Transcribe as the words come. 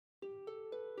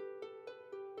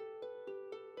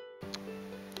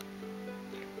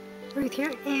Ruth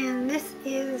here, and this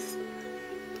is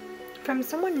from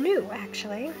someone new,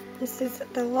 actually. This is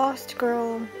the Lost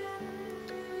Girl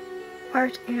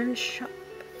Art and Shop.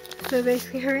 So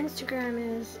basically her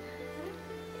Instagram is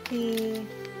the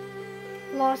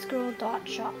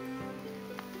thelostgirl.shop.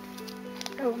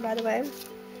 Oh, by the way,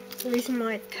 the reason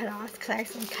why it's cut off, because I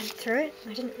accidentally cut through it,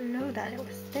 I didn't know that it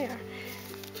was there,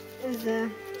 is I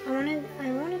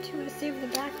wanted to save the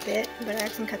back bit, but I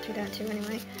accidentally cut through that too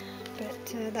anyway.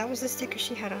 But that was the sticker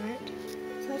she had on it,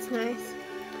 so that's nice.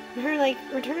 And her like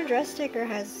return address sticker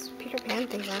has Peter Pan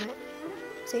things on it.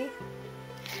 See?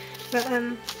 But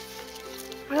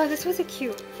well, this was a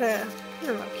cute, I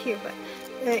don't know, cute, but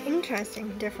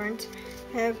interesting, different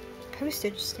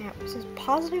postage stamp. This is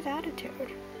positive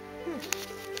attitude. I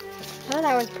thought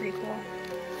that was pretty cool.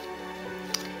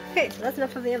 Okay, so that's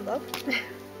enough of the envelope.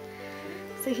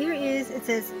 So here is, it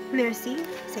says Merci,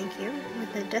 thank you,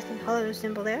 with the Deathly Hollow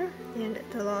symbol there, and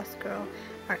the Lost Girl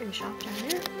Art and Shop down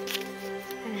there.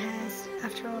 And it has,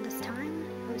 after all this time,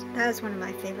 that is one of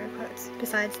my favorite quotes,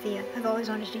 besides the, I've always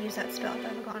wanted to use that spell,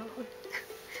 but I've gone on.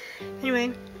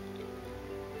 Anyway,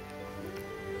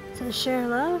 so share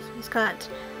love, it's got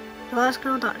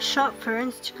thelostgirl.shop for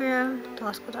Instagram,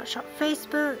 thelostgirl.shop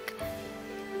Facebook,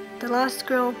 the Lost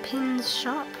Girl Pins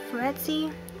Shop for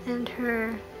Etsy, and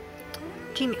her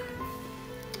Gmail.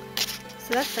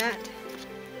 So that's that.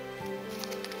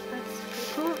 That's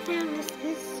pretty cool. And this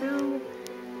is so,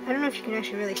 I don't know if you can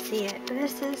actually really see it, but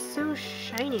this is so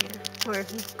shiny, or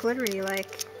glittery,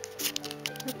 like,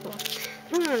 so cool.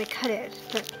 I don't want to cut it,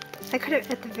 but I cut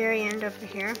it at the very end over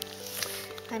here.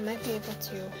 I might be able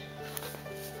to.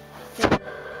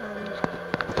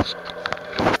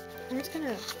 I'm just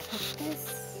gonna put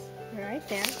this right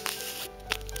there.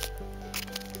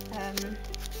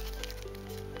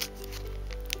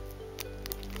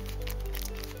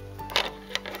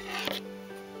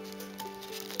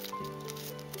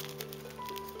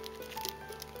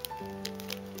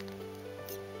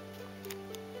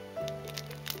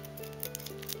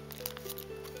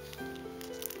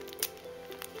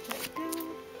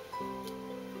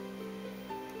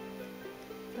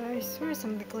 I swear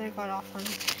some of the glitter got off on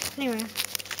me. Anyway.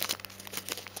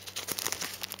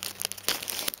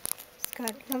 It's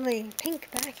got lovely pink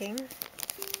backing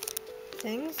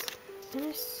things. And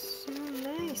it's so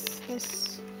nice.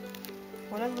 This,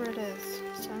 whatever it is.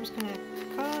 So I'm just gonna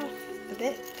cut off the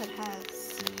bit that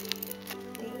has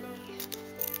the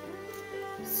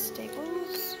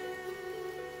staples.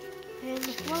 And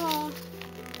voila!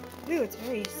 Ooh, it's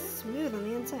very smooth on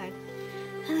the inside.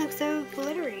 It looks so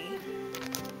glittery.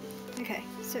 Okay,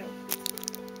 so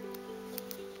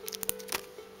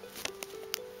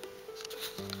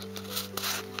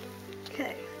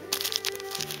okay.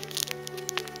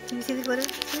 Can you see the glitter?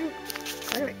 It's very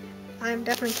glittery. I'm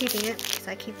definitely keeping it because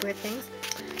I keep weird things.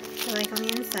 But like on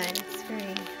the inside, it's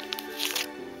very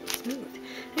smooth.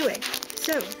 Anyway,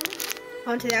 so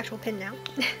on to the actual pin now.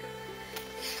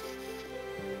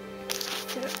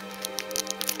 So,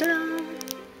 ta-da!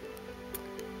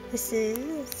 This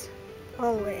is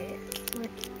always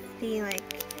with the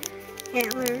like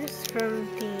antlers from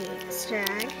the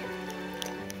stag,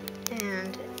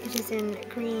 and it is in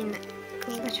green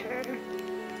glitter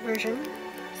version,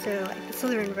 so like the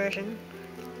Slytherin version,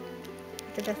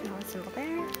 with the Deathly Hollow symbol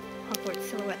there, Hogwarts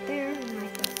silhouette there, and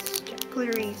like this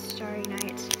glittery starry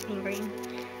night in green,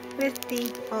 with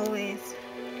the always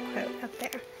quote up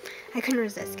there. I couldn't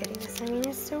resist getting this. I mean,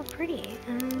 it's so pretty,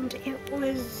 and it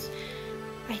was,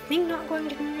 I think, not going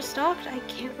to be restocked. I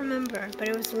can't remember, but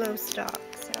it was low stock,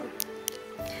 so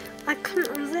I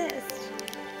couldn't resist.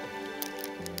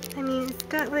 I mean, it's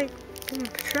got like the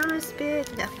Patronus bit,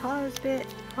 the Deathly Hollows bit,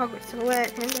 Hogwarts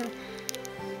silhouette, and a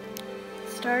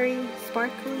starry,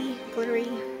 sparkly, glittery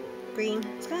green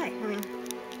sky. I mean,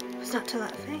 what's not to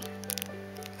love, eh?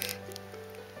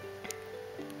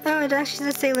 Oh, it actually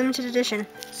does say limited edition,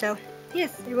 so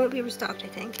yes, it won't be restocked, I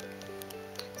think.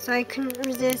 So I couldn't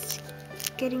resist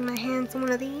getting my hands on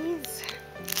one of these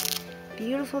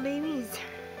beautiful babies.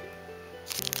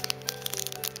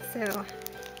 So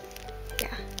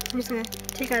yeah, I'm just gonna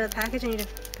take it out of the package. I need to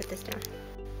put this down.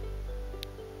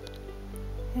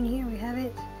 And here we have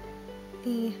it,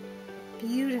 the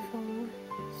beautiful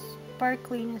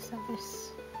sparkliness of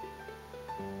this.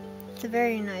 It's a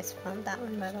very nice font, that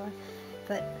one, by the way.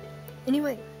 But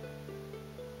anyway,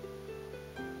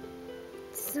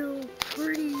 so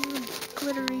pretty,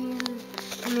 glittery.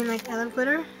 I mean, like, I love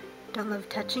glitter. Don't love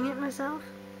touching it myself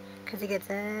because it gets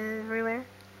everywhere.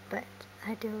 But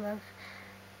I do love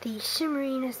the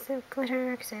shimmeriness of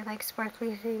glitter because I like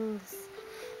sparkly things.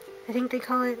 I think they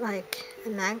call it like a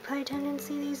magpie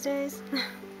tendency these days.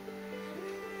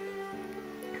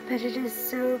 But it is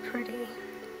so pretty.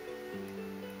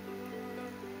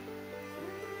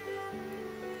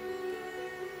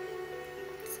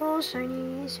 It's all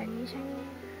shiny, shiny, shiny.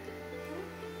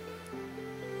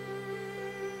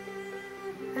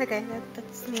 Okay,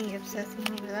 that's me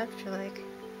obsessing over that for like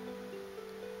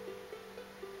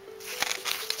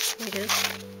ages.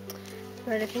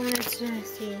 But if you wanted to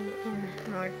see in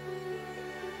more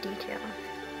detail,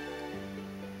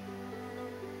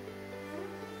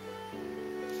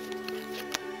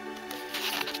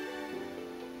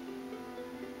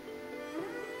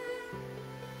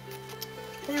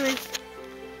 anyway,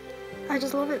 I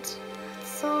just love it. It's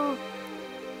so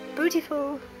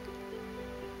beautiful.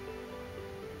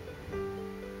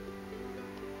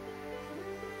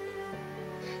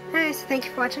 Anyway, so thank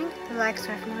you for watching. Like,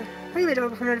 subscribe for more. Ring the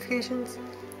doorbell for notifications.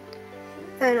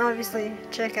 And obviously,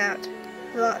 check out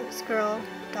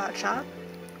thelostgirl.shop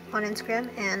on Instagram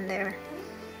and their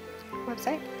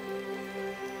website.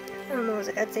 What was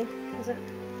it? Etsy? Was it?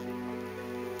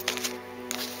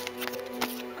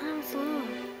 Oh, it's long.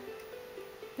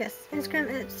 Yes, Instagram,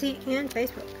 Etsy, and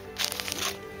Facebook.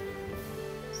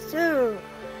 So,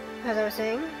 as I was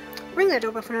saying, ring that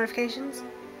doorbell for notifications.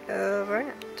 Over and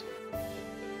out.